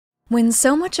When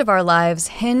so much of our lives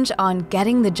hinge on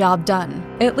getting the job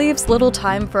done, it leaves little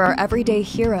time for our everyday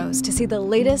heroes to see the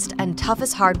latest and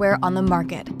toughest hardware on the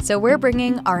market. So we're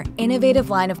bringing our innovative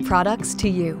line of products to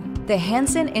you. The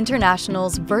Hansen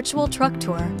International's virtual truck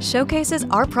tour showcases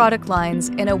our product lines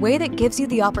in a way that gives you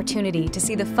the opportunity to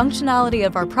see the functionality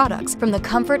of our products from the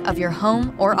comfort of your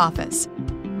home or office.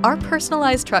 Our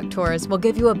personalized truck tours will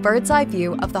give you a bird's-eye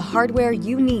view of the hardware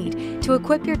you need to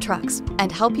equip your trucks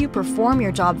and help you perform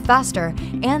your job faster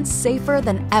and safer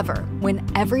than ever when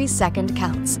every second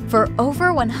counts. For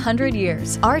over 100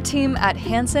 years, our team at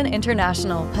Hansen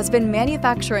International has been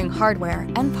manufacturing hardware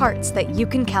and parts that you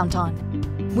can count on.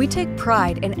 We take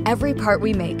pride in every part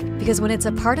we make because when it's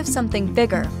a part of something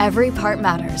bigger, every part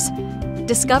matters.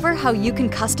 Discover how you can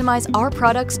customize our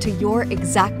products to your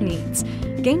exact needs.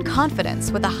 Gain confidence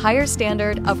with a higher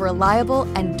standard of reliable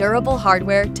and durable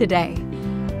hardware today.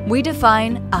 We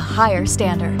define a higher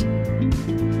standard.